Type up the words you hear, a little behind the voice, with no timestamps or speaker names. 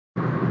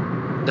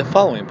The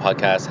following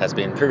podcast has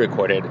been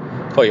pre-recorded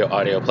for your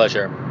audio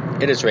pleasure.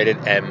 It is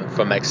rated M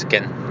for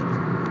Mexican.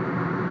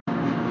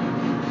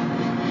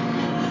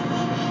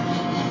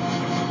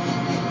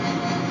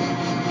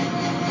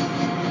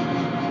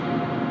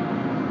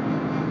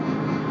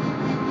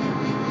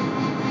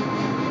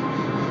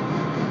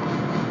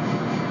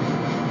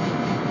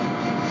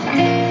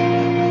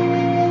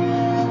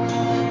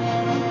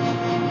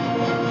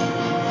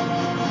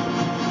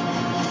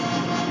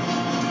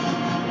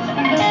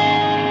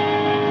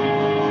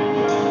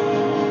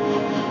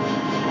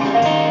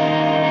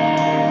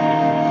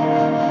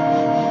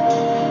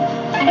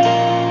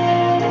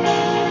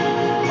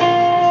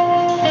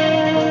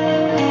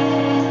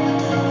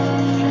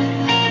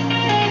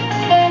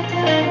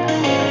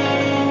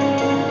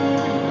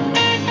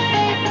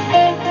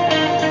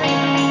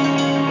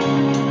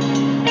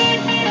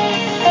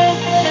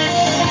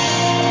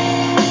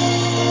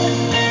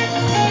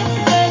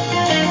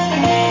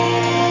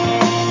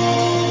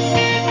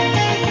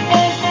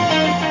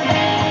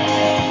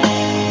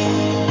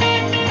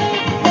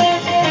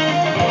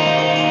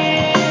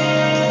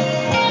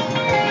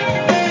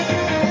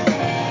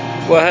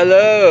 Well,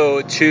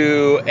 hello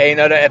to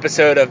another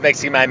episode of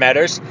Mexican Mind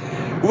Matters.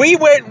 We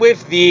went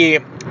with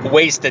the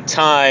wasted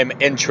time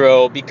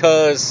intro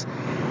because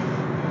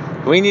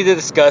we need to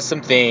discuss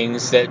some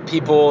things that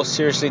people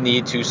seriously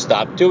need to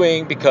stop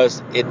doing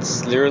because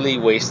it's literally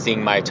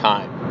wasting my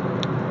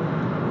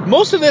time.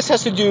 Most of this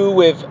has to do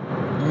with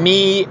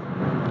me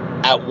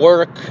at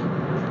work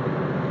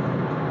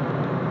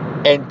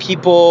and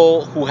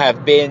people who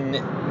have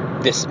been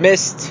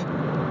dismissed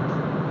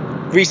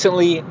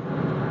recently.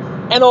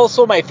 And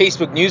also my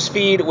Facebook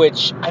newsfeed,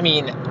 which,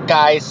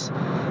 guys,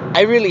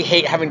 I really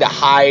hate having to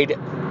hide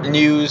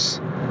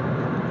news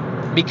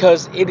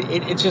because it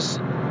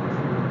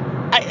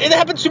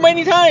happens too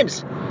many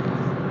times.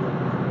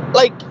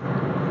 Like,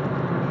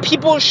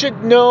 people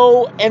should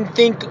know and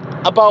think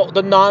about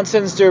the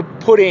nonsense they're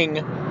putting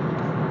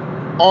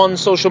on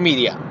social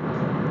media.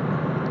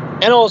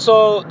 And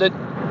also, I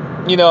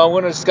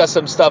want to discuss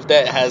some stuff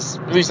that has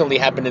recently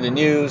happened in the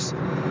news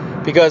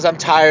because I'm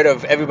tired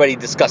of everybody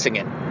discussing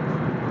it.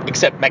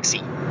 Except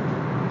Mexi.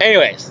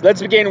 Anyways,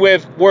 let's begin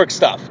with work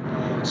stuff.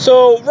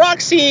 So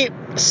Roxy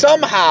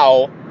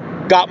somehow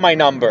got my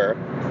number.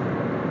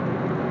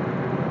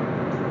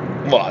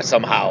 Well,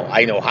 somehow.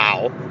 I know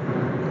how.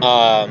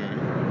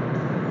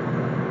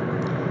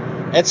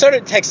 And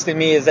started texting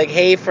me. It's like,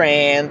 hey,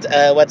 friend,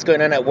 what's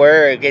going on at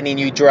work? Any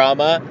new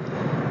drama?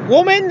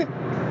 Woman,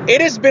 it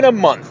has been a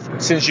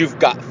month since you've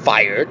got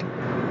fired.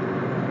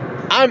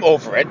 I'm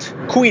over it.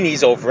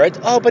 Queenie's over it.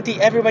 Oh, but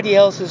everybody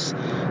else is...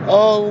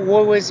 Oh,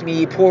 woe is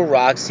me, poor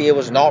Roxy. It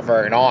was not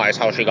very nice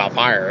how she got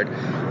fired.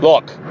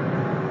 Look,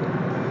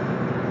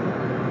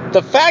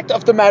 the fact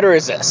of the matter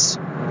is this.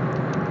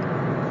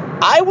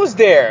 I was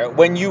there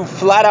when you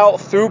flat out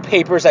threw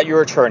papers at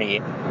your attorney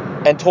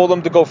and told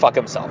him to go fuck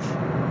himself.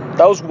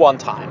 That was one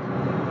time.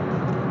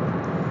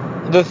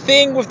 The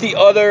thing with the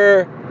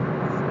other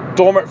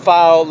dormant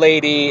file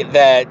lady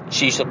that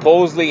she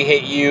supposedly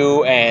hit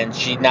you and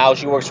she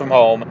works from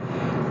home.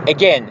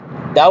 Again,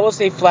 that was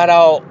a flat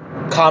out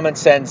common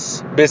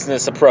sense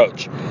business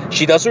approach.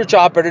 She does her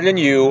job better than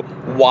you.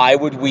 Why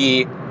would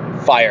we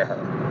fire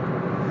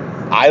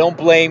her? I don't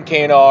blame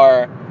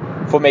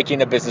KNR for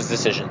making a business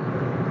decision.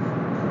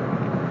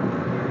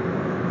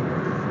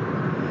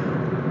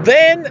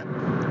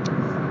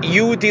 Then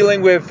you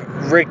dealing with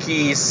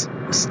Ricky's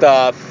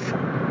stuff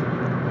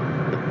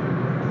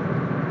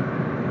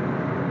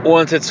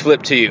once it's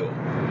flipped to you.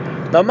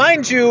 Now,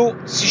 mind you,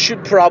 she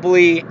should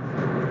probably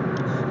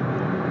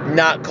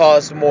not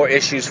cause more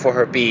issues for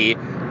her B,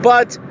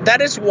 but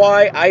that is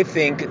why I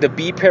think the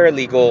B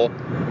paralegal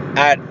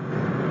at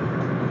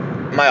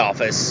my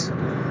office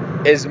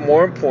is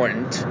more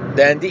important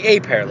than the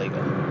A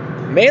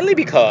paralegal. Mainly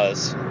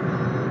because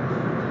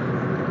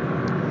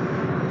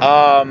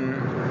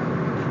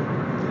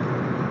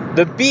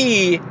the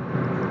B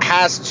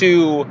has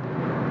to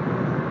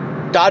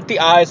dot the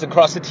I's and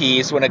cross the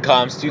T's when it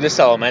comes to the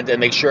settlement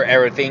and make sure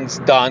everything's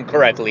done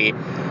correctly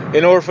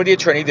in order for the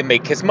attorney to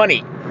make his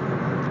money.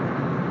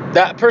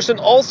 That person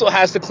also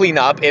has to clean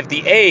up if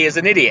the A is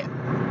an idiot,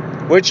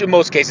 which in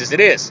most cases it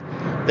is.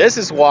 This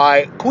is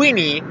why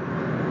Queenie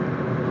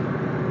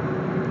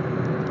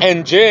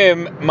and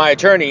Jim, my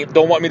attorney,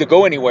 don't want me to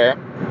go anywhere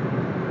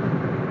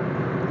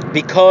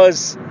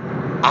because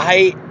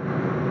I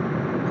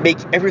make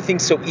everything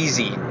so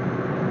easy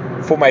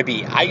for my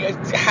B. I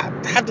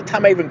have the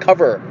time I even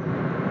cover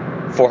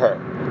for her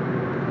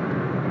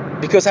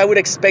because I would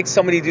expect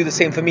somebody to do the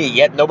same for me,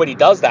 yet nobody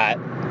does that.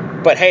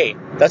 But hey,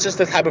 that's just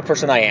the type of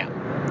person I am.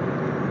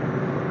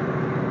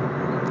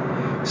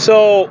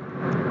 So,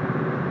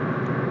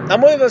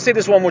 I'm only going to say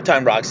this one more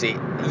time, Roxy.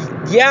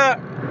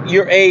 Yeah,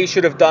 your A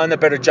should have done a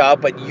better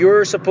job, but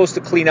you're supposed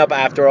to clean up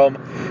after them.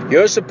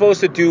 You're supposed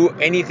to do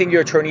anything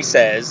your attorney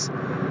says.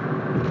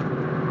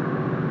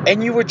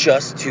 And you were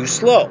just too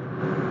slow.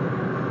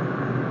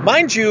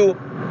 Mind you,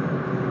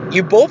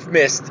 you both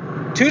missed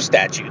 2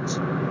 statutes.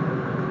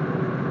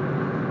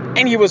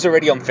 and he was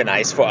already on thin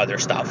ice for other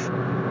stuff,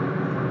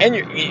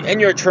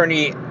 and your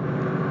attorney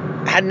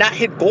had not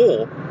hit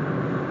goal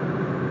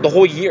the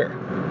whole year.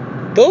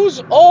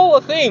 Those all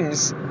are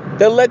things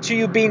that led to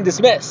you being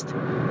dismissed.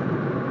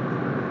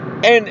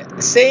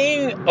 And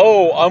saying,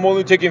 oh, I'm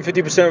only taking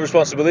 50% of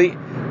responsibility,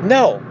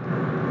 no.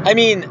 I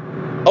mean,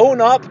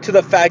 own up to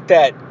the fact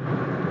that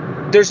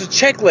there's a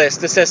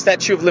checklist that says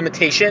statute of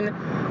limitation,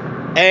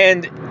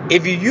 and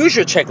if you use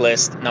your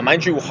checklist, now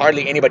mind you,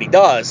 hardly anybody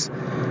does,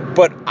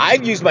 but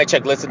I've used my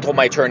checklist and told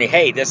my attorney,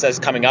 hey, this is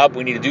coming up,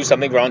 we need to do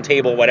something, round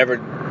table, whatever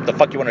the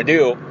fuck you want to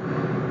do,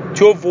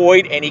 to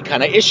avoid any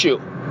kind of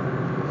issue.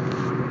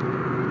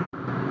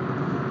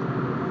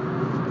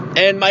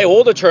 And my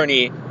old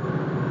attorney,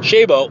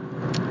 Shabo,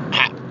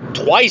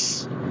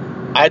 twice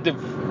I had to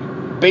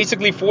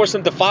basically force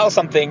him to file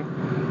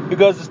something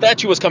because the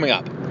statute was coming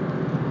up.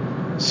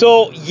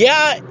 So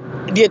yeah,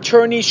 the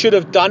attorney should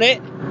have done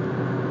it,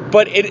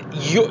 but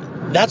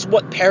that's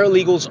what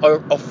paralegals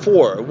are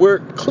for. We're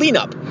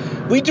cleanup.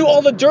 We do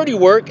all the dirty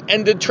work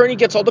and the attorney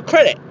gets all the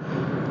credit.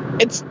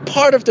 It's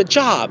part of the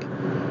job.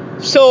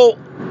 So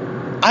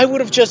I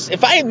would have just,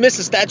 if I had missed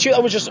a statute, I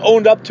would just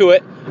owned up to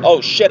it.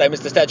 Oh shit, I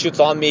missed the statute, it's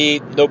on me,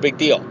 no big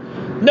deal.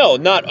 No,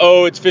 not,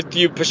 oh, it's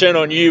 50%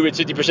 on you, it's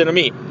 50% on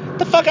me. Get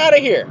the fuck out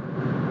of here.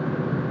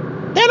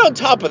 Then on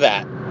top of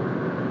that,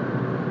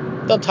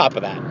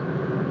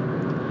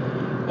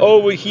 oh,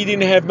 well, he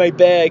didn't have my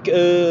back.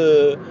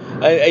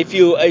 I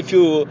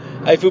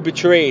feel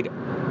betrayed.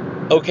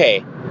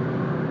 Okay,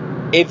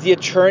 if the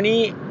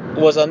attorney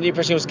was under the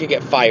impression he was gonna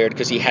get fired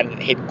because he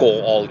hadn't hit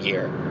goal all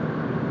year,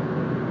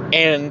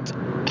 and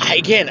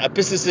again, a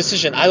business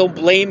decision, I don't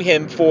blame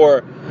him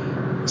for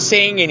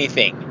saying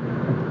anything.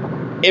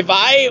 If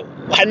I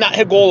had not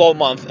hit goal all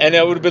month, and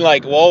it would have been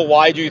like, well,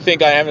 why do you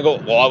think I haven't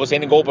goal? Well, I was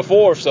hitting goal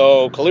before,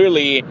 so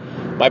clearly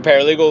my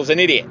paralegal is an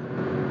idiot.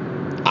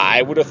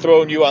 I would have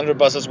thrown you under the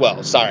bus as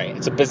well. Sorry,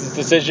 it's a business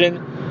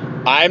decision.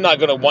 I'm not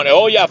gonna want,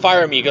 oh yeah,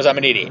 fire me because I'm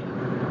an idiot.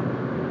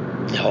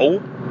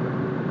 No.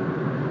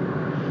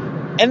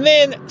 And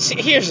then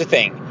here's the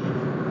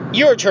thing.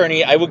 Your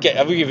attorney, I will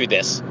give you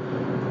this.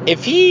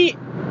 If he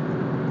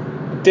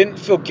didn't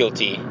feel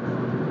guilty,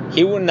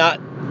 he would not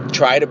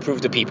try to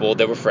prove to people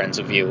that were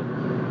friends with you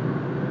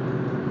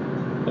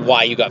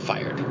why you got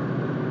fired.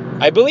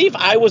 I believe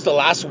I was the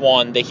last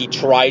one that he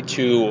tried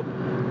to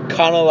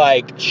kind of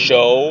like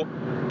show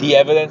the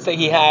evidence that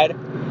he had.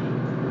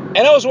 And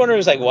I was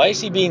wondering, why is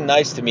he being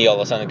nice to me all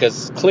of a sudden?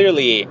 Because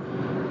clearly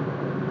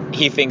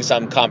he thinks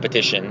I'm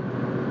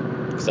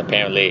competition. Because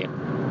apparently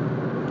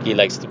he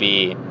likes to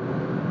be,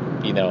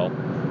 even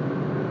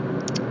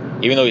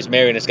though he's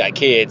married and has got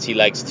kids, he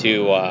likes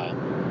to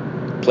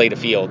play the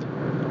field.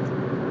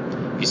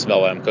 If you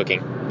smell what I'm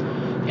cooking.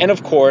 And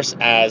of course,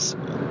 as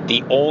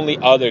the only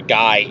other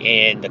guy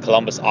in the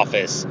Columbus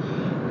office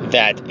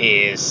that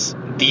is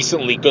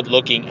decently good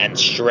looking and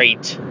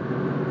straight,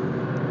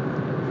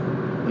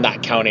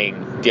 not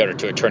counting the other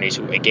two attorneys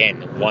who,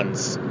 again,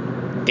 one's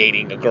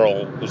dating a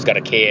girl who's got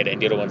a kid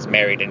and the other one's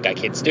married and got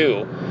kids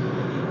too.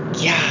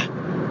 Yeah,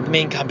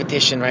 main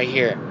competition right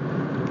here.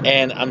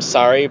 And I'm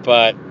sorry,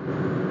 but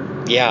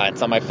yeah, it's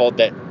not my fault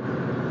that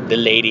the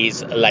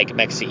ladies like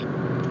Mexi.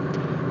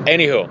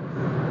 Anywho,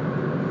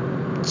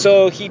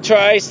 so he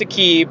tries to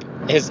keep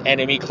his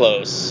enemy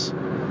close,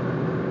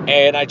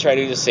 and I try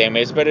to do the same.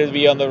 It's better to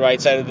be on the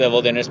right side of the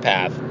devil than his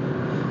path.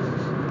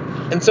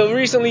 And so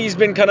recently he's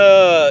been kind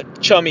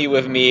of chummy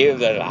with me.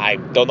 I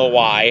don't know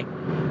why.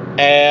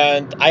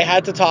 And I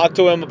had to talk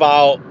to him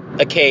about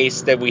a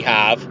case that we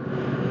have.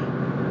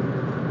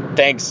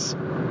 Thanks,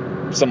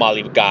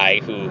 Somali guy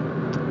who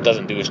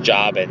doesn't do his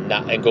job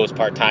and goes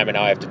part-time, and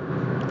now I have to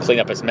clean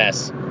up his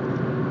mess.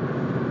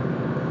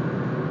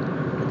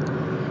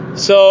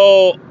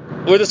 So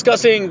we're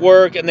discussing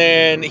work, and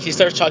then he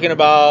starts talking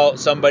about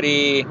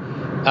somebody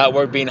at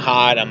work being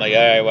hot. I'm like, all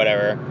right,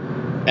 whatever.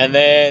 And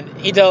then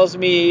he tells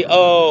me,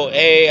 oh,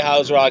 hey,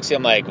 how's Roxy?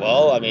 I'm like,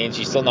 well,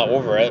 she's still not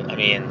over it.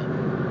 Me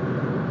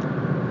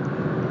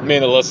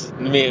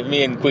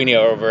and Queenie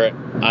are over it.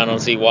 I don't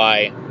see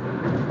why.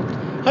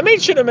 I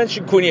made sure to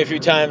mention Queenie a few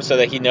times so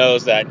that he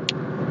knows that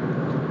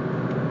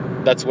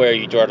that's where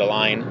you draw the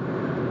line.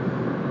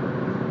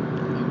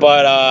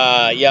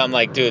 But, yeah, I'm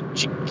like, dude,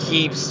 she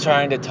keeps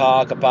trying to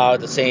talk about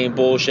the same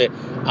bullshit.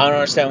 I don't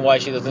understand why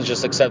she doesn't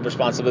just accept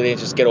responsibility and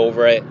just get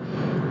over it.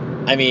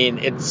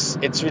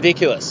 It's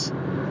ridiculous.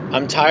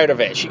 I'm tired of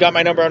it. She got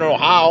my number, I don't know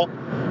how.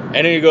 And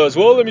then he goes,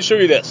 well, let me show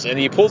you this. And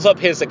he pulls up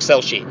his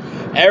Excel sheet.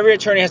 Every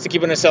attorney has to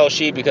keep an Excel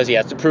sheet because he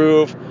has to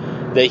prove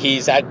that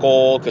he's at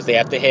goal, because they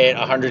have to hit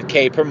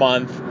 100K per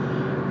month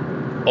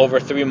over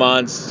 3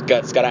 months.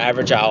 It's got to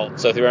average out.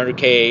 So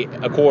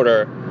 300K a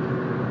quarter.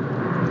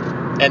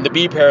 And the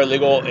B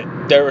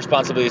paralegal, their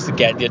responsibility is to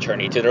get the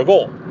attorney to their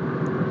goal.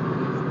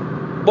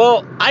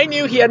 Well, I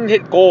knew he hadn't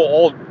hit goal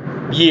all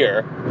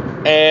year,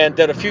 and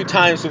that a few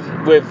times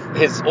with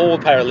his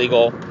old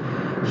paralegal,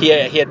 he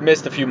had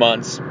missed a few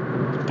months.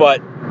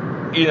 But,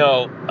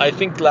 I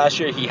think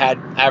last year he had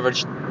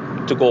averaged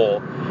to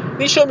goal.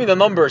 He showed me the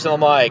numbers, and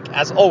I'm like,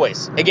 as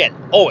always,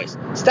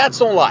 stats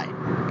don't lie.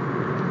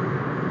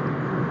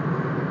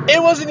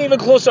 It wasn't even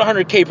close to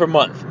 100K per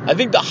month. I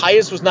think the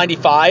highest was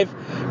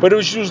 95, but it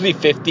was usually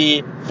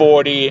 50,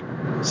 40,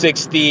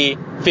 60,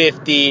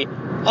 50.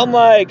 I'm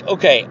like,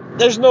 okay,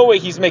 there's no way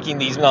he's making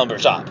these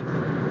numbers up.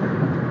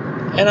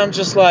 And I'm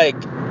just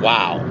like,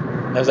 wow.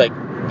 I was like,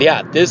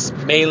 yeah, this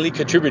mainly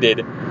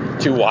contributed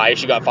to why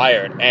she got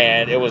fired.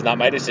 And it was not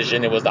my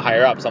decision. It was the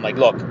higher ups. I'm like,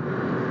 look,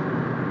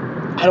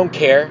 I don't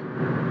care,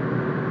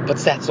 but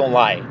stats don't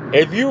lie.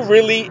 If you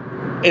really,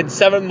 in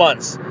 7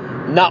 months,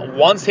 not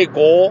once hit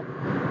goal,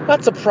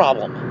 that's a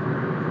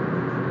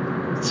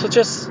problem. So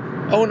just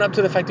own up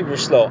to the fact that you're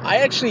slow. I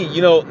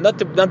actually, not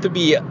to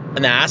be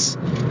an ass,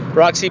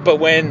 Roxy, but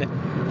when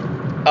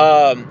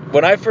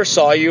I first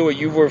saw you, or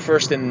you were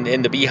first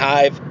in the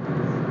Beehive,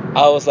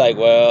 I was like,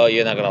 well,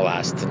 you're not gonna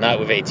last, not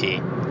with AT.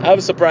 I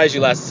was surprised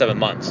you lasted 7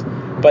 months,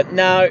 but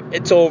now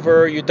it's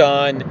over, you're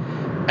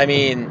done. I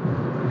mean,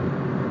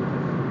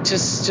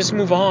 just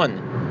move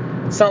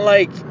on. It's not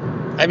like,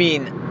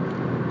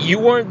 you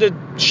weren't the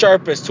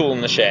sharpest tool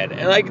in the shed,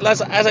 and like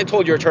as I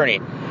told your attorney,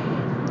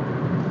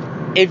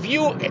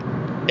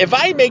 if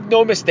I make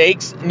no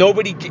mistakes,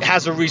 nobody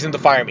has a reason to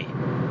fire me.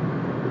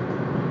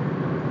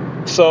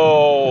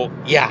 So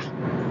yeah,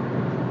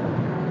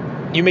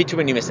 you made too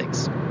many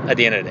mistakes at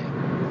the end of the day.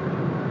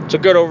 So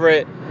get over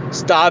it.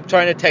 Stop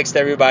trying to text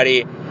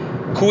everybody.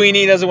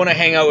 Queenie doesn't want to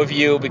hang out with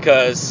you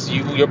because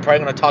you're probably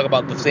going to talk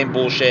about the same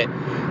bullshit.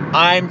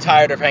 I'm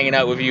tired of hanging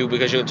out with you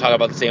because you're going to talk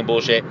about the same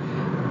bullshit.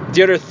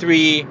 The other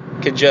three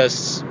can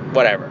just,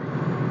 whatever.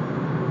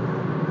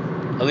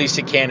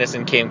 Alicia, Candace,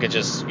 and Kim can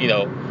just, they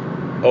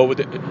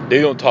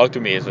don't talk to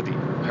me, is what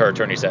her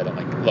attorney said. I'm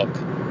like, look,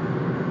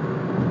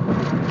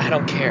 I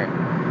don't care.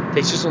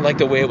 They just don't like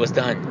the way it was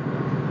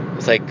done.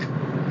 It's like,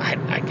 I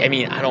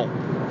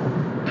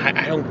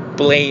don't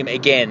blame,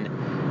 again,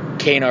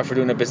 K&R for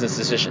doing a business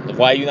decision.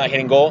 Why are you not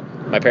hitting goal?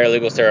 My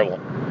paralegal's terrible.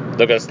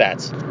 Look at the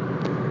stats.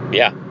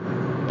 Yeah,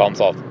 problem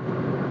solved.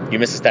 You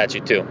missed a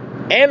statute too.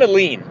 And a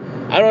lien.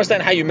 I don't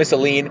understand how you miss a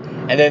lien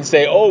and then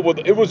say, oh, well,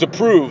 it was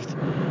approved.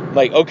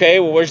 Like, okay,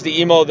 well, where's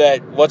the email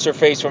that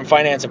what's-her-face from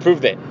finance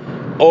approved it?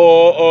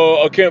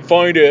 I can't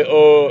find it.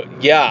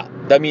 Yeah,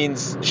 that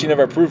means she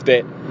never approved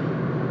it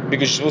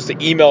because you're supposed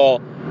to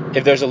email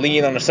if there's a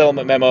lien on a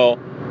settlement memo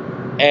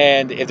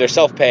and if there's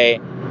self-pay.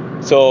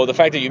 So the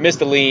fact that you missed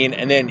the lien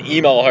and then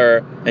email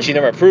her and she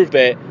never approved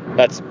it,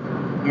 that's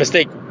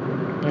mistake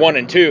 1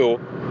 and 2.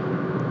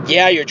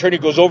 Yeah, your attorney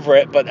goes over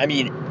it, but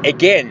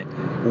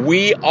again,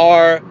 we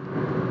are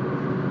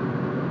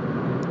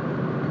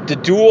the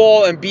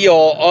do-all and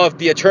be-all of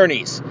the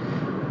attorneys.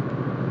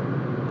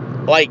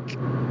 Like,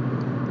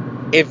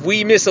 if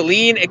we miss a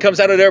lien, it comes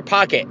out of their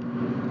pocket.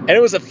 And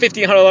it was a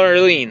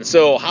 $1,500 lien,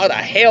 so how the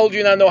hell do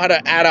you not know how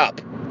to add up?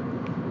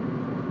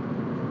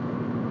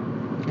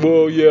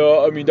 Well,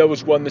 yeah, that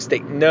was one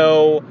mistake.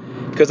 No,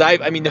 because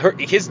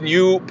his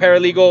new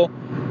paralegal,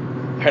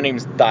 her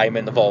name's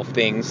Diamond of all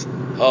things.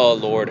 Oh,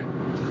 Lord.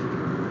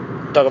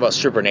 Talk about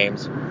stripper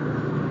names.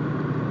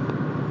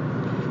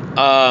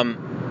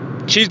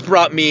 She's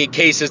brought me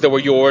cases that were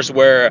yours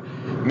where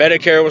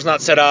Medicare was not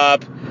set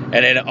up and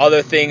then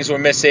other things were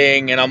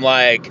missing, and I'm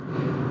like,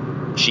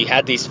 she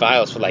had these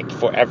files for like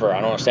forever.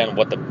 I don't understand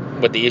what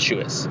the issue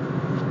is.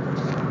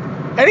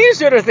 And here's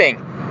the other thing.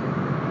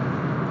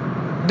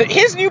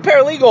 His new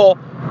paralegal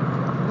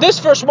this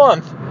first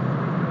month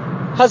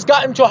has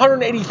gotten to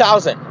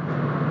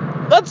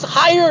 $180,000. That's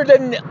higher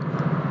than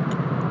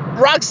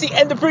Roxy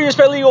and the previous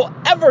paralegal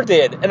ever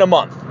did in a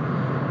month.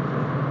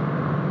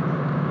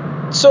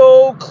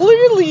 So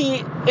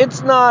clearly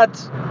it's not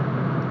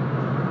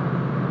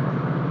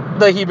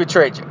that he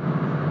betrayed you.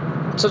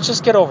 So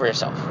just get over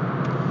yourself.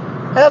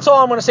 And that's all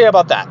I'm going to say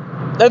about that.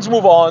 Let's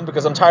move on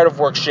because I'm tired of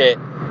work shit.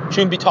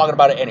 Shouldn't be talking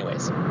about it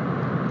anyways.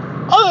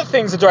 Other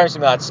things that drives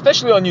me nuts,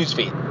 especially on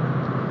newsfeed.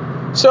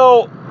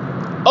 So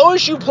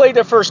OSU played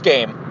their first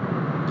game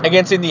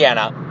against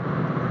Indiana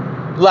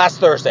last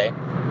Thursday.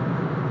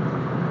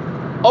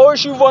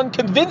 OSU won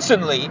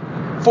convincingly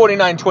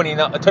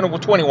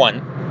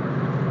 49-21.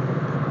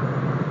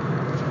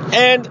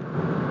 And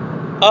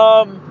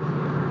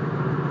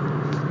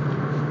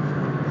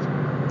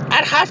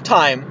at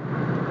halftime,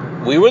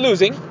 we were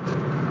losing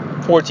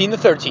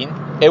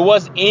 14-13. It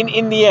was in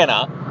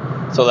Indiana,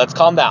 so let's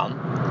calm down.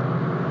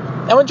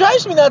 And what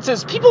drives me nuts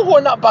is people who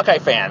are not Buckeye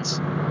fans,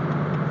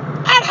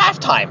 at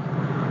halftime,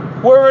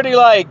 we're already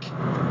like,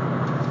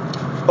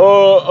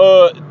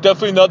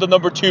 definitely not the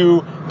number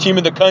 2 team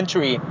in the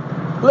country.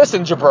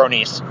 Listen,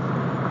 jabronis,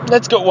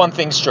 let's get one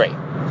thing straight.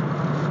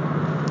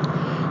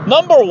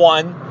 Number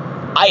 1,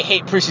 I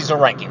hate preseason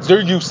rankings.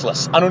 They're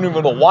useless. I don't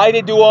even know why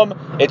they do them.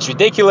 It's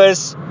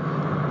ridiculous.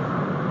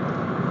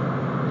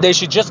 They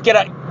should just get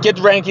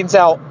rankings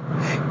out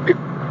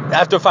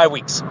after 5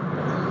 weeks.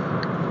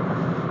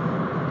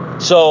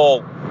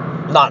 So,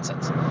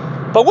 nonsense.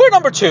 But we're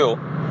number 2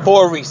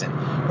 for a reason.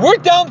 We're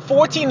down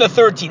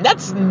 14-13.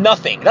 That's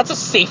nothing. That's a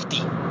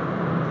safety.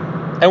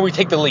 And we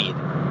take the lead.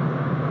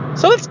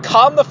 So let's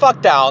calm the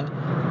fuck down.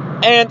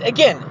 And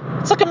again,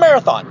 it's like a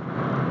marathon.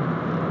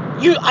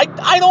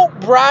 I don't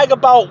brag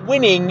about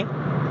winning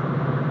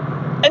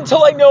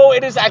until I know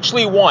it is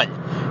actually won.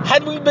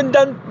 Had we been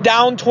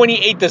down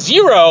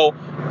 28-0,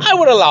 I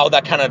would allow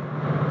that kind of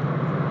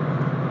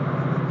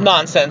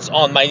nonsense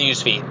on my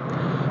newsfeed.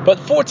 But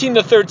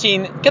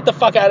 14-13, get the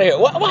fuck out of here.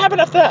 What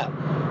happened after that?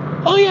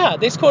 Oh yeah,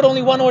 they scored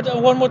only one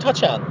more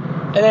touchdown,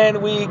 and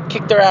then we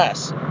kicked their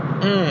ass.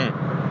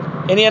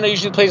 Indiana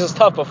usually plays us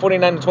tough, but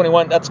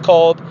 49-21, that's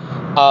called,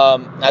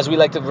 as we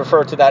like to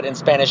refer to that in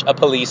Spanish, a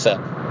paliza,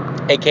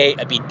 aka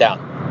a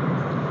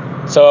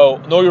beatdown. So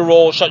know your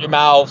role, shut your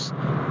mouths,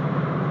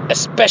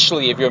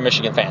 especially if you're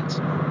Michigan fans.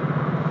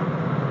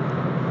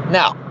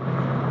 Now,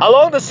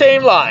 along the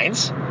same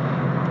lines,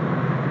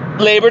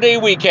 Labor Day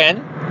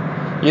weekend,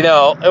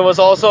 it was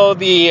also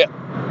the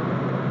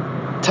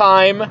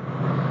time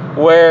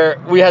where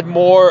we had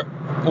more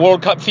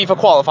World Cup FIFA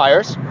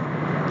qualifiers.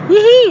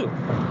 Woohoo!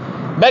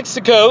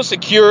 Mexico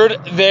secured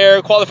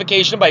their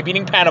qualification by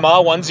beating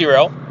Panama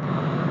 1-0.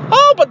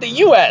 Oh, but the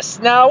U.S.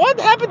 Now, what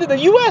happened to the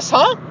U.S.,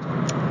 huh?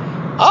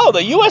 Oh,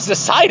 the U.S.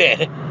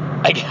 decided,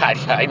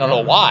 I don't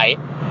know why,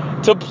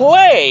 to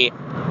play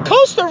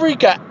Costa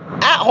Rica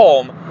at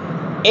home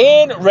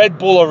in Red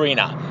Bull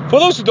Arena. For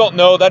those who don't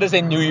know, that is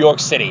in New York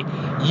City.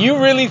 You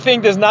really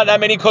think there's not that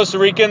many Costa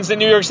Ricans in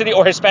New York City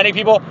or Hispanic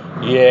people?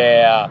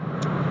 Yeah.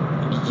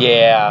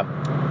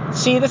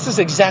 See, this is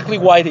exactly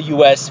why the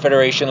U.S.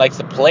 Federation likes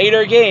to play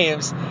their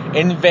games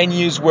in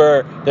venues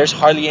where there's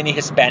hardly any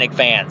Hispanic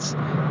fans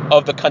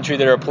of the country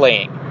that are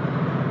playing.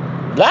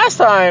 Last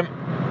time,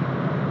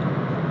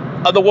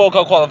 the World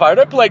Cup qualifier,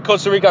 they played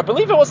Costa Rica. I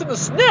believe it was in the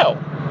snow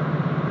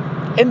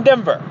in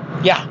Denver.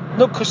 Yeah,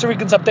 no Costa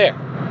Ricans up there.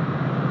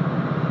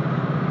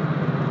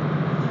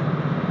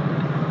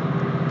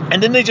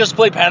 And then they just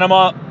played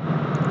Panama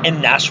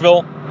in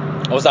Nashville.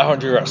 Or was that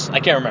Honduras? I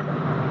can't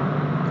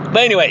remember.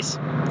 But anyways,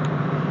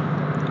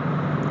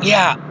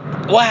 yeah,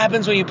 what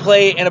happens when you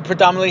play in a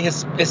predominantly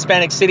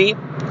Hispanic city?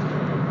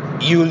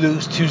 You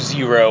lose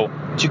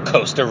 2-0 to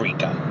Costa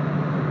Rica.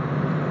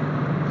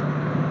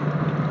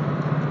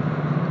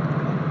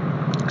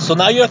 So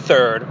now you're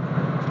third,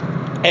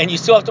 and you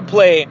still have to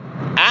play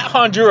at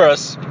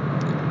Honduras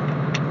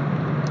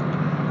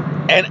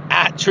and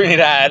at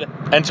Trinidad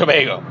and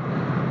Tobago.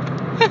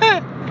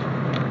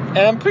 And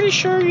I'm pretty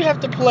sure you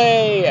have to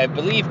play, I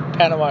believe,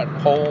 Panama at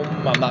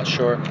home. I'm not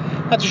sure.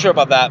 Not too sure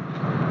about that.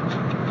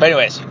 But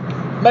anyways,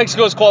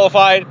 Mexico's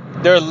qualified.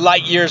 They're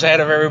light years ahead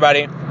of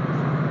everybody.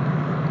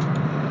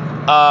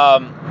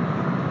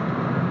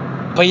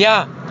 But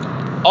yeah,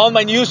 on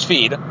my news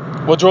feed,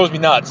 what drives me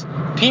nuts,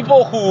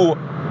 people who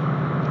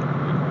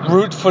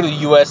root for the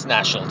U.S.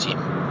 national team.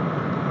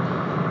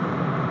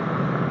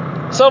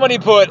 Somebody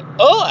put,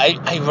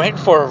 I ran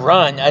for a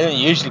run. I don't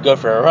usually go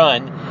for a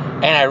run.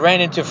 And I ran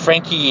into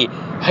Frankie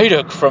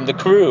Hajduk from the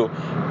crew.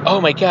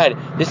 Oh my God,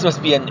 this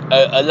must be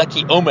a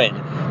lucky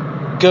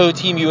omen. Go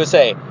Team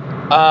USA.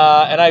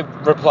 And I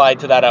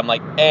replied to that, I'm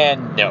like,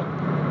 and no.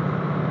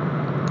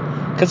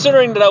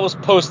 Considering that was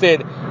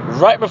posted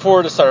right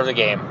before the start of the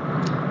game,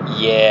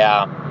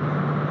 yeah.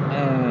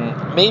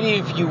 Maybe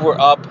if you were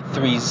up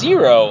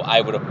 3-0,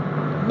 I would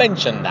have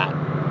mentioned that.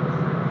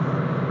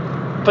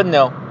 But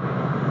no.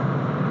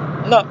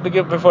 Not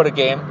before the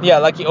game. Yeah,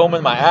 lucky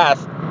omen my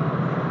ass.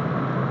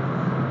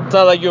 It's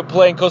not like you're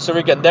playing Costa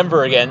Rica and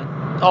Denver again.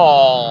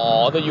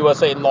 Oh, the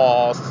USA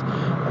lost.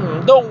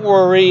 Don't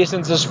worry,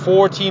 since there's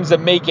 4 teams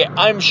that make it,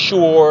 I'm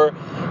sure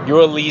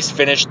you'll at least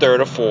finish 3rd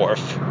or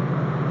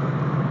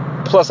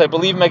 4th. Plus, I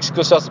believe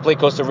Mexico still has to play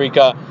Costa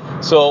Rica,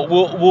 so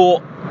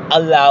we'll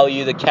allow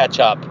you to catch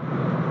up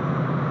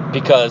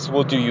because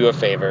we'll do you a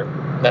favor.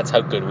 That's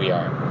how good we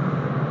are.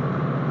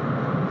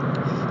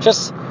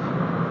 Just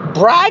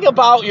brag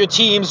about your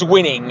teams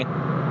winning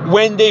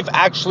when they've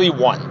actually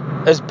won.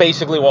 That's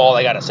basically all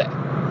I gotta say.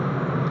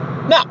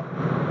 Now,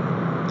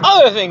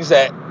 other things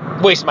that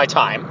waste my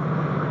time.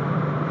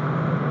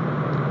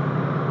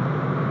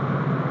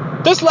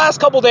 This last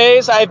couple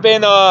days, I've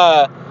been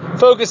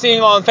focusing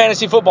on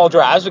fantasy football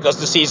drafts because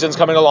the season's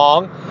coming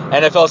along.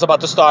 NFL's about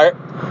to start.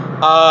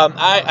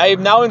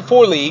 I'm now in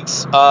 4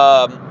 leagues.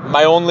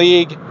 My own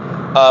league,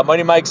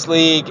 Money Mike's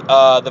league,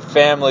 the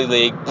family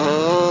league,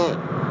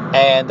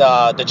 and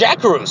the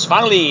Jackaroos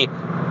finally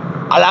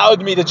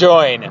allowed me to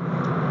join.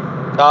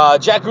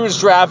 Jackaroos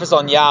draft is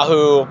on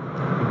Yahoo.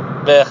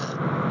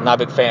 Ugh,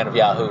 not a big fan of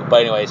Yahoo,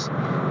 but anyways,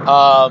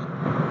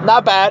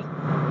 not bad.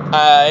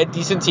 A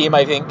decent team,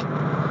 I think.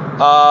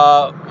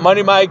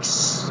 Money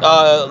Mike's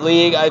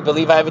league, I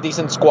believe I have a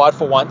decent squad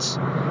for once,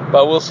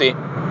 but we'll see.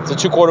 It's a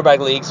 2 quarterback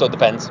league, so it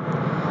depends.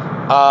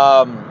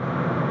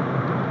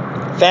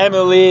 Family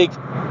league,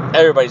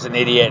 everybody's an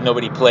idiot.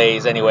 Nobody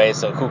plays anyway,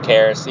 so who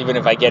cares? Even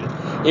if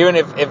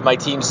my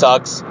team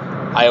sucks,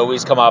 I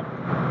always come up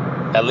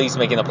at least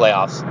making the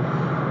playoffs.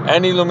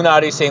 And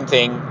Illuminati, same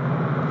thing.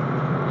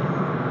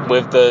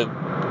 With the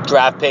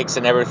draft picks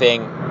and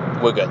everything,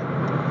 we're good.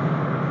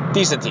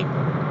 Decent team.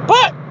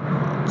 But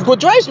what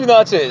drives me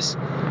nuts is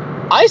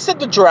I set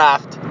the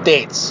draft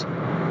dates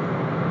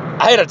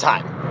ahead of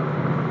time.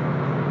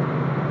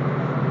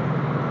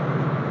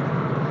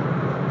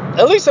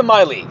 At least in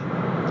my league.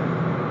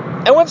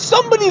 And when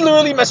somebody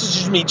literally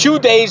messages me 2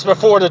 days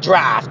before the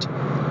draft,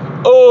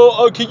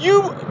 can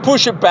you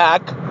push it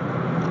back?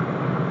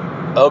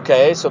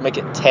 Okay, so make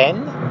it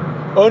 10?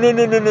 Oh,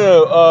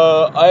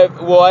 no.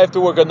 I have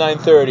to work at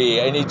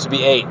 9:30. I need to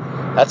be 8.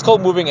 That's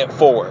called moving it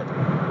forward.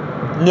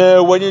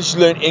 No, why didn't you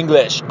learn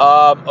English?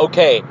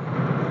 Okay.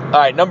 All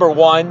right, number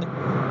 1,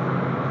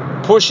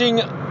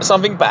 pushing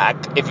something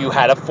back if you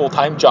had a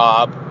full-time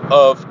job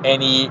of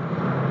any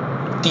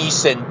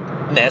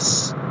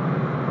decentness,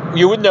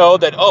 you would know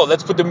that,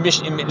 let's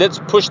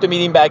push the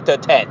meeting back to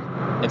 10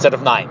 instead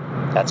of 9.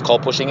 That's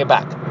called pushing it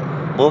back.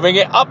 Moving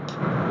it up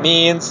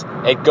means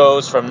it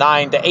goes from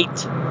 9 to 8.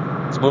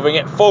 It's moving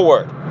it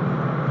forward.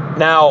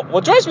 Now,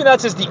 what drives me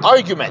nuts is the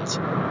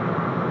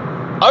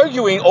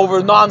arguing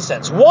over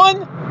nonsense.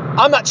 One,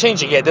 I'm not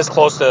changing it this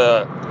close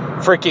to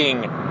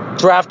freaking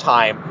draft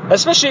time,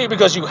 especially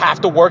because you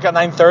have to work at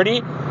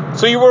 9:30,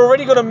 so you were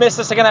already going to miss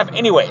the second half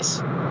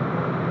anyways.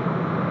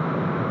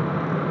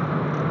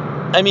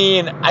 I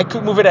mean, I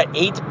could move it at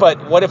 8,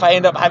 but what if I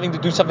end up having to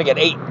do something at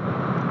 8?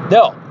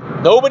 No.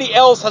 Nobody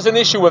else has an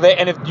issue with it,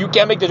 and if you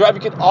can't make the draft, you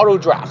can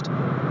auto-draft.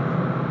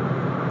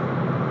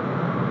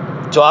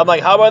 So I'm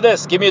like, how about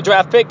this? Give me a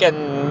draft pick,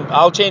 and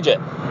I'll change it.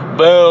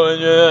 Why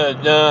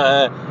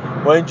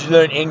didn't you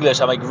learn English?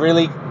 I'm like,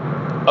 really?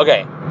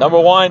 Okay, number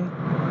 1,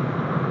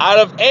 out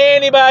of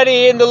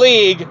anybody in the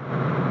league,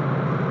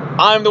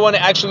 I'm the one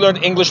that actually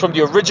learned English from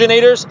the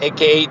originators,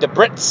 aka the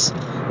Brits.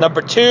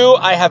 Number 2,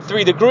 I have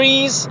 3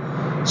 degrees.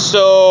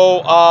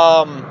 So,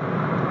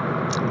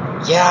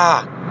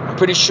 yeah, I'm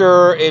pretty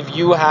sure if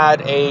you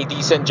had a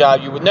decent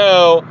job, you would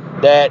know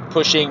that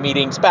pushing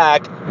meetings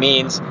back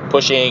means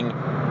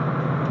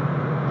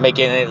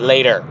making it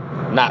later,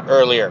 not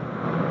earlier.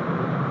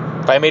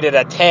 If I made it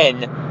at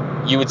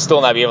 10, you would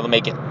still not be able to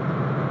make it.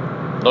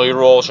 Know your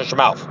role, shut your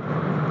mouth.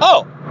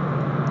 Oh,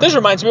 this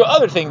reminds me of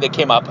other thing that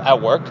came up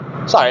at work.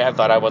 Sorry, I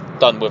thought I was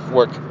done with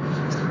work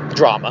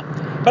drama,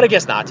 but I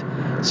guess not.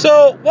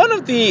 So, one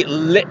of the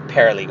lit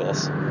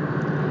paralegals,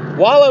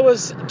 while I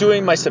was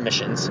doing my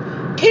submissions,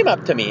 came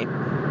up to me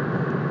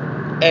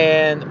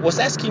and was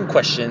asking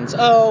questions.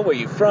 Oh, where are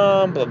you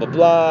from? Blah, blah,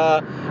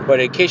 blah. What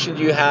education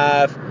do you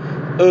have?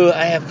 Oh,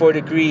 I have 4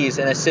 degrees,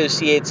 an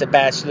associate's, a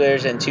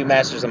bachelor's, and 2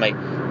 masters. I'm like,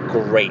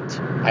 great.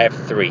 I have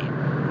 3.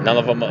 None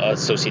of them are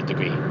associate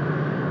degree.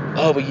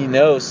 Oh, but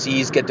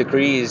C's get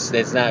degrees.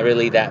 It's not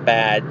really that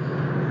bad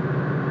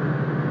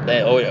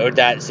or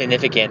that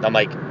significant. I'm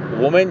like,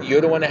 woman,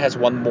 you're the one that has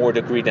 1 more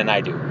degree than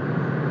I do.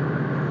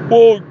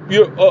 Well,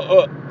 you're,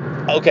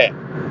 okay.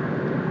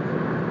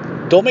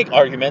 Don't make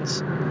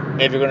arguments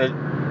if you're going to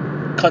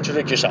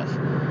contradict yourself.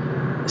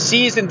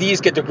 C's and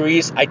D's get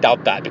degrees. I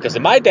doubt that, because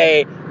in my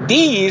day,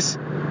 D's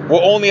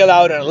were only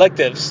allowed in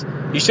electives.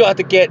 You still have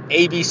to get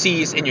A, B,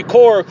 C's in your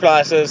core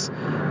classes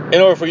in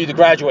order for you to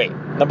graduate.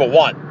 Number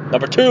 1.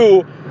 Number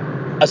 2,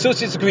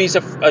 associate's degrees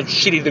are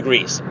shitty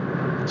degrees.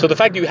 So the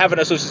fact that you have an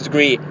associate's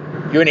degree,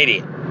 you're an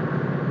idiot.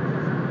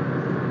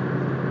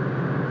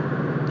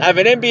 I have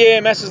an MBA,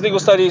 a Master's Legal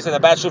Studies, and a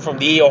Bachelor from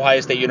the Ohio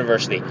State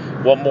University.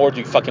 What more do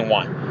you fucking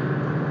want?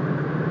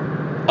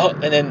 Oh,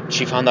 and then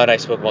she found out I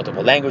spoke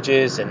multiple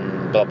languages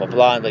and blah, blah,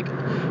 blah. I'm like,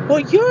 well,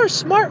 you're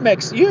smart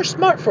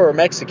for a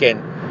Mexican.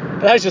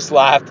 And I just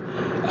laughed.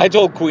 I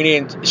told Queenie,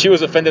 and she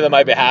was offended on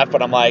my behalf,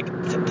 but I'm like,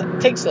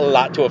 it takes a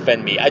lot to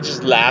offend me. I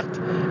just laughed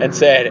and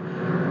said,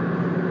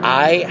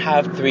 I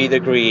have 3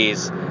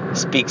 degrees,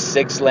 speak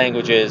 6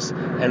 languages,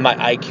 and my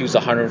IQ's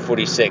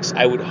 146.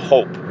 I would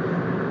hope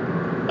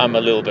I'm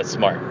a little bit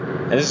smart.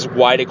 And this is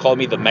why they call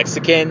me the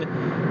Mexican.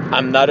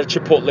 I'm not a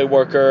Chipotle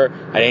worker.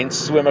 I didn't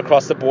swim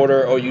across the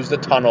border or use the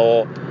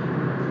tunnel.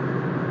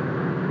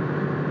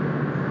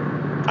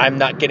 I'm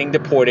not getting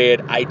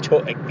deported.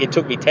 It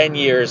took me 10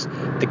 years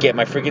to get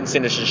my freaking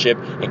citizenship,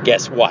 and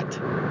guess what?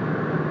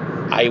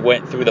 I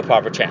went through the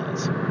proper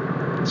channels.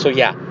 So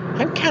yeah,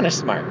 I'm kind of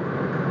smart.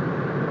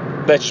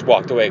 But I just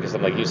walked away because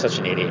I'm like, you're such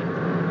an idiot.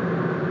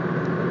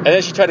 And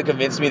then she tried to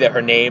convince me that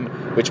her name,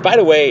 which by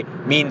the way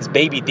means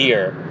baby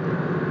deer,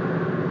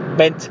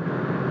 meant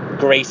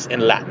Grace in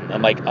Latin.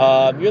 I'm like,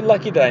 you're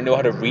lucky that I know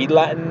how to read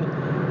Latin.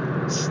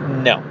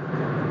 No.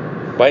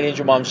 Why didn't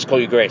your mom just call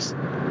you Grace?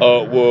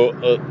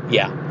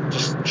 Yeah,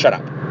 just shut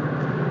up.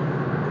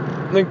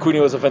 And then Queenie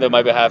was offended on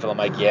my behalf, and I'm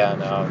like, yeah,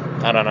 no,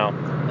 I don't know.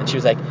 And she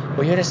was like,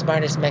 well, you're the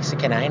smartest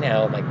Mexican I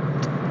know. I'm like,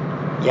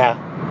 yeah,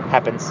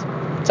 happens.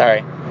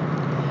 Sorry.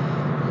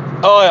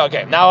 Oh,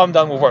 okay, now I'm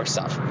done with work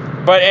stuff.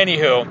 But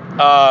anywho,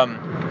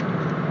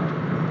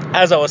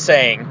 as I was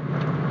saying,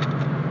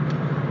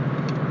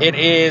 it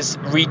is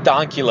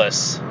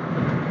redonkulous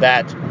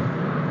that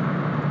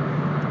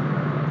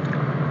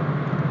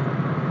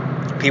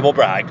people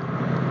brag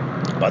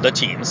about their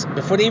teams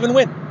before they even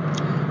win.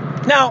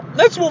 Now,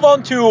 let's move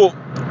on to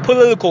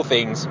political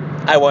things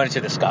I wanted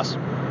to discuss.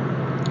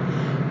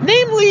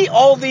 Namely,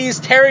 all these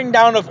tearing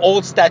down of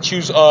old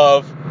statues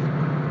of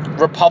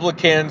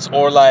Republicans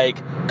or like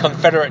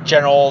Confederate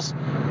generals.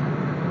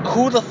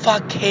 Who the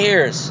fuck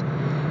cares?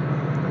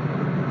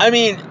 I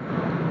mean,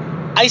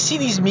 I see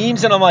these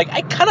memes and I'm like,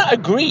 I kind of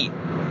agree.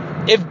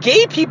 If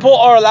gay people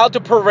are allowed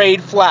to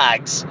parade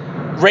flags,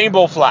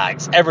 rainbow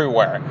flags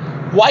everywhere,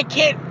 why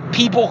can't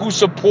people who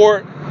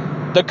support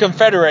the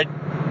Confederate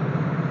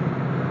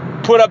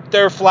put up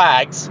their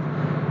flags,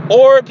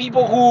 or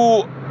people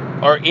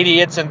who are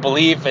idiots and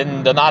believe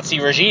in the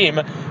Nazi regime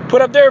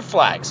put up their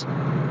flags?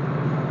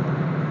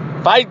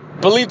 If I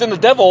believed in the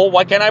devil,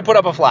 why can't I put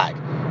up a flag?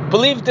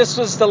 Believe this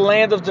was the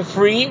land of the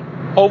free,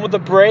 home of the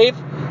brave,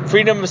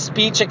 freedom of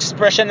speech,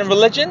 expression, and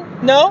religion?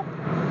 No?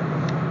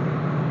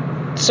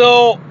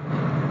 So,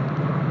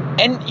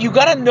 and you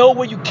gotta know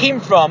where you came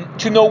from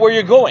to know where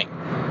you're going.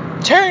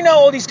 Tearing down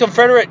all these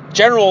Confederate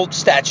general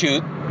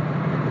statues,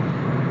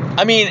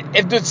 I mean,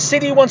 if the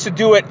city wants to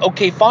do it,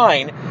 okay,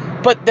 fine,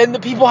 but then the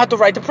people have the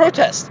right to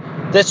protest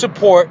that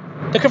support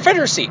the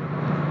Confederacy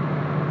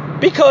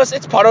because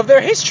it's part of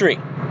their history.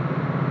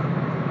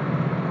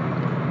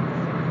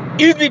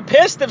 You'd be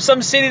pissed if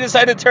some city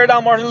decided to tear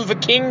down Martin Luther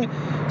King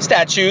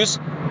statues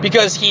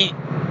because he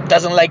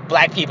doesn't like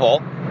black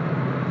people.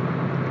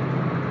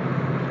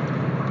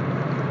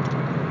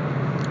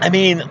 I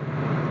mean,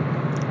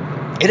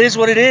 it is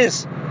what it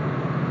is.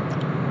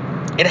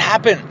 It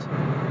happened.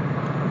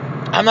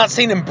 I'm not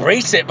saying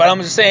embrace it, but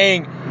I'm just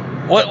saying,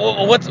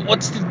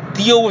 what's the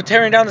deal with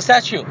tearing down the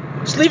statue?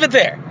 Just leave it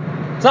there.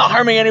 It's not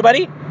harming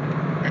anybody.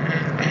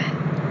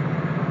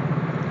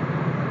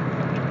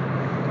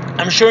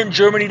 I'm sure in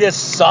Germany there's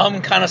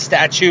some kind of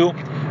statue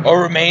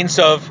or remains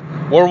of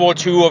World War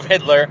II of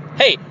Hitler.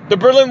 Hey, the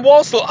Berlin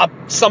Wall's still up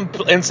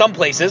in some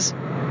places.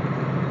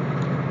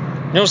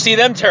 You don't see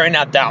them tearing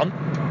that down.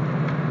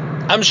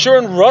 I'm sure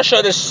in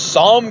Russia there's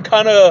some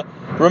kind of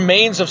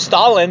remains of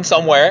Stalin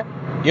somewhere.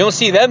 You don't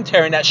see them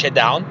tearing that shit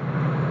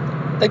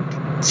down.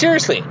 Like,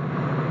 seriously.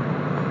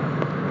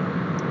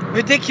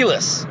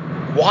 Ridiculous.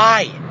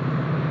 Why?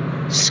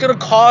 It's just gonna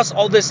cause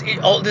all this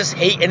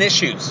hate and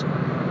issues.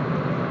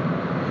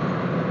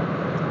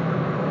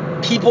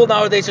 People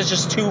nowadays are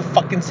just too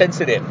fucking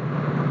sensitive.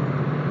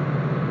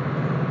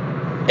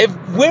 If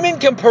women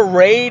can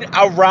parade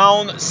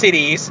around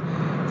cities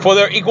for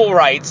their equal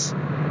rights,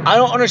 I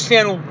don't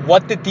understand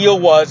what the deal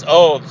was.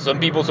 Oh, some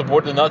people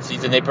support the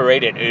Nazis and they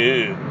paraded.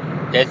 Ew,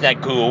 that's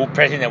not cool.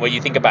 President, what do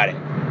you think about it?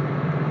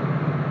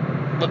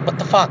 But what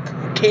the fuck?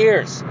 Who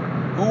cares?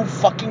 Who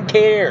fucking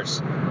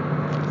cares?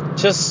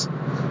 Just,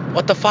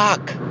 what the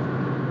fuck?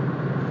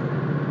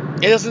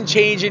 It doesn't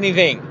change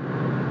anything.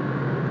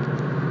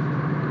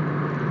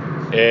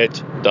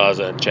 It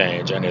doesn't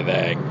change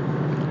anything.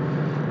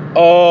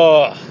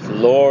 Oh,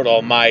 Lord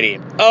Almighty.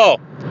 Oh,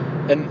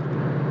 and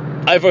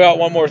I forgot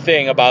one more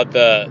thing about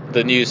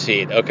the news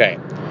feed. Okay,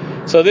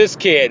 so this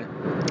kid,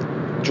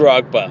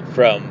 Drogba,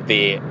 from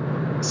the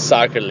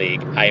soccer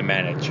league I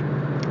manage.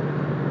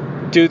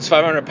 Dude's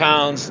 500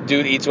 pounds.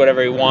 Dude eats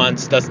whatever he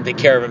wants. Doesn't take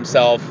care of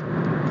himself.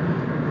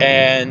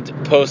 And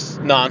posts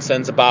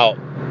nonsense about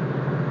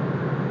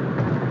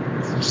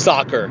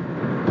soccer.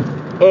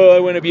 Oh,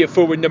 I want to be a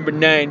forward number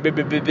 9.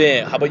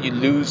 How about you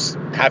lose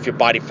half your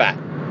body fat?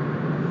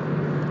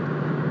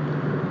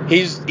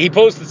 He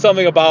posted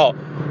something about,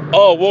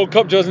 oh, World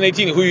Cup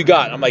 2018, who you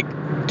got? I'm like,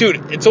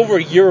 dude, it's over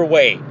a year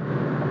away.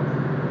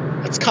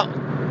 Let's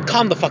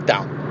calm the fuck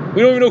down.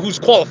 We don't even know who's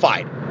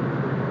qualified.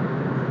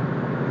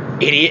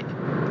 Idiot.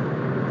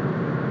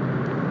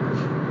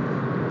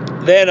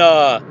 Then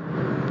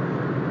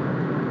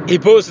he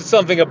posted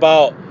something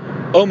about,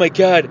 oh my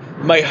god,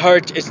 my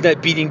heart is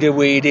not beating the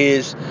way it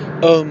is.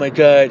 Oh my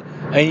god,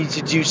 I need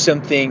to do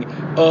something.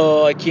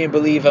 Oh, I can't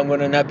believe I'm going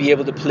to not be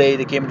able to play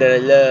the game that I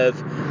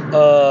love.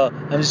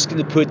 I'm just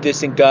going to put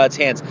this in God's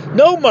hands.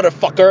 No,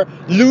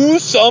 motherfucker,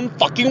 lose some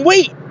fucking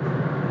weight.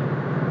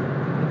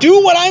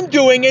 Do what I'm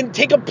doing and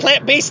take a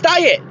plant-based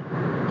diet.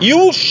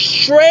 You'll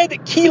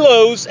shred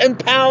kilos and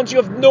pounds,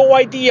 you have no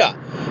idea.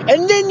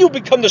 And then you'll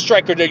become the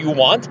striker that you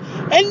want.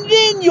 And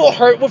then your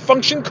heart will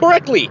function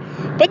correctly.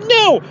 But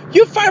no,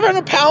 you're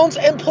 500 pounds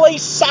and play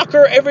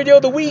soccer every day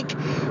of the week.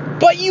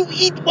 But you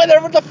eat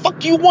whatever the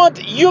fuck you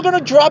want. You're gonna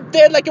drop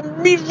dead like a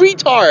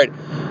retard.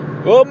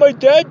 Oh, my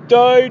dad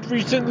died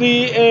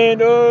recently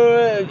and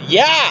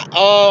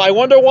I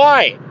wonder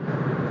why.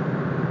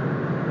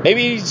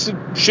 Maybe he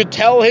should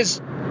tell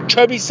his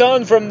chubby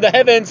son from the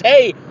heavens,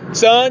 hey,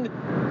 son,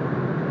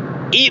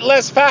 eat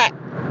less fat.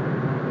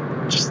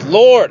 Just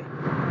Lord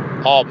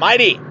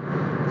Almighty.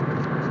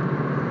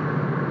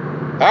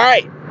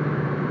 Alright.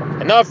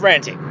 Enough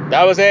ranting.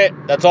 That was it.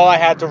 That's all I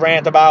had to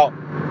rant about.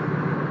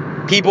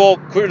 People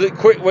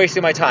quit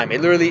wasting my time.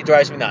 It literally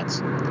drives me nuts.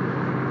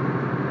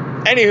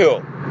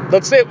 Anywho,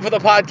 that's it for the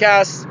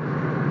podcast.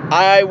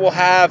 I will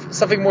have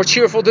something more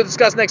cheerful to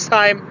discuss next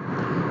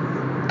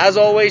time. As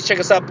always, check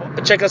us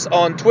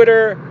on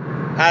Twitter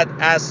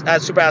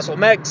at Super Asshole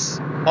Mex,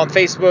 on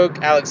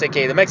Facebook, Alex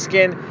aka the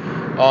Mexican,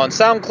 on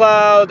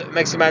SoundCloud,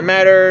 Meximan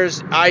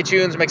Matters,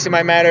 iTunes,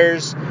 Meximan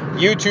Matters,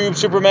 YouTube,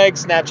 Super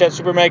Mex, Snapchat,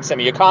 Super Mex. Send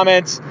me your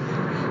comments.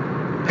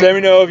 Let me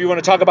know if you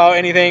want to talk about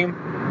anything.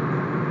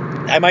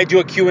 I might do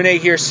a Q&A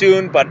here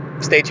soon, but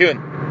stay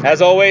tuned.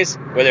 As always,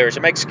 where there is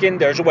a Mexican,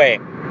 there's a way.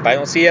 If I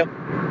don't see you,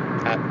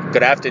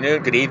 good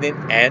afternoon, good evening,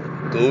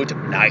 and good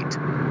night.